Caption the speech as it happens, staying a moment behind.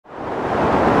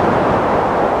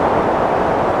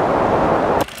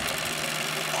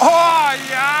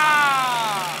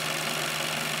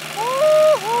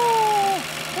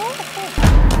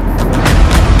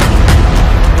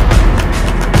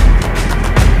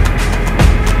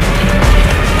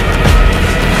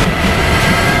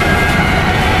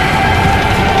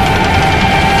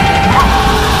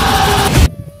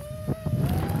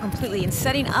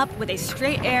coming up with a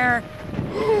straight air.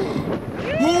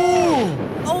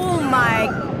 Oh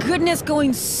my goodness,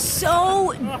 going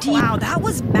so deep. Wow, that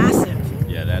was massive.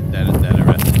 Yeah, that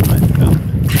arrested my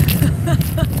development.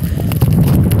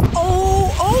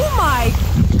 Oh my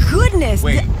goodness.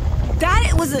 Wait.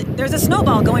 There's a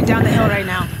snowball going down the hill right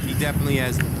now. He definitely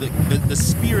has the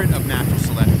spirit of natural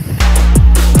selection.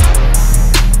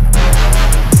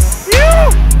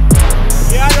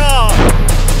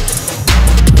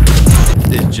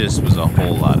 It just was a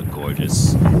whole lot of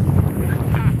gorgeous.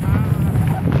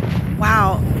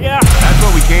 Wow. Yeah. That's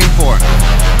what we came for.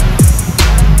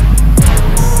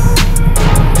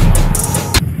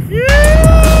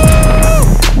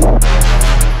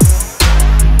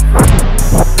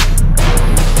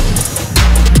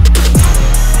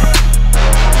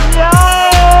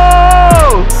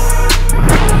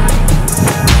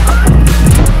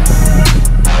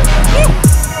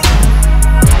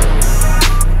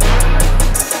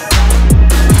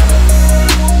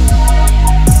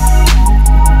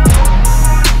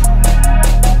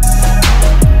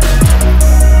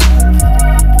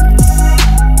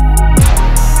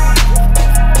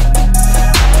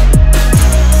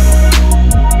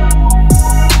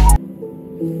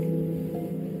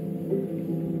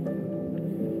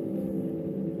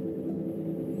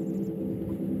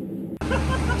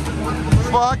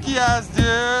 Fuck yes,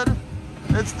 dude!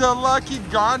 It's the lucky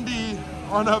Gandhi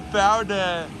on a bow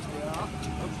day. Yeah.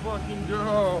 Let's fucking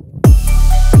go.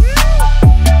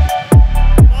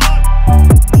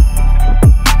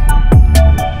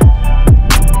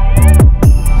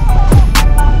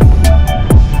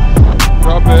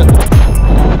 Drop it.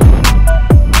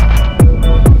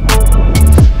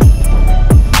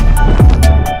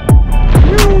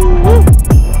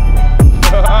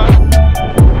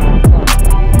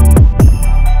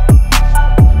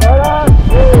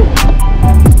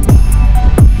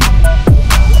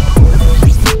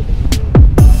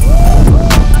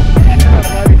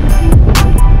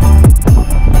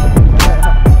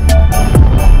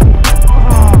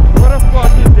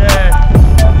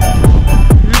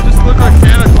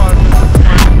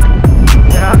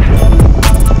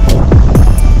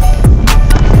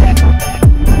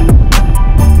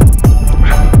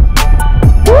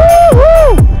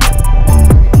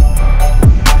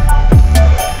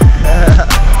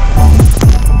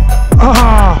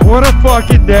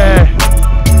 Fucking day.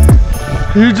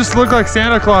 You just look like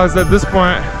Santa Claus at this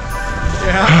point.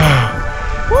 Yeah.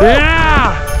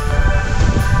 Yeah.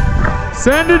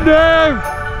 Send it, Dave.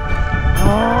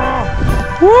 Oh.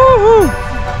 Woohoo.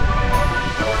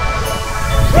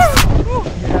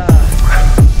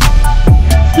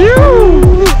 Yeah.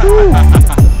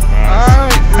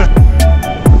 Alright.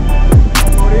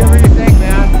 Whatever you think,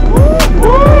 man.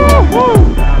 Oh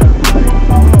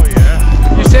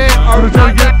yeah. You say, are we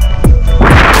trying to get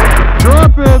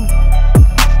drop in.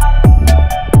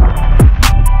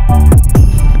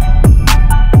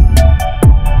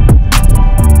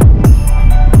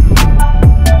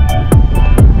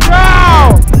 Go!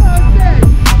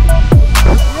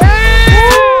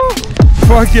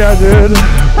 Fuck yeah, dude.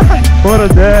 What a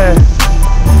day.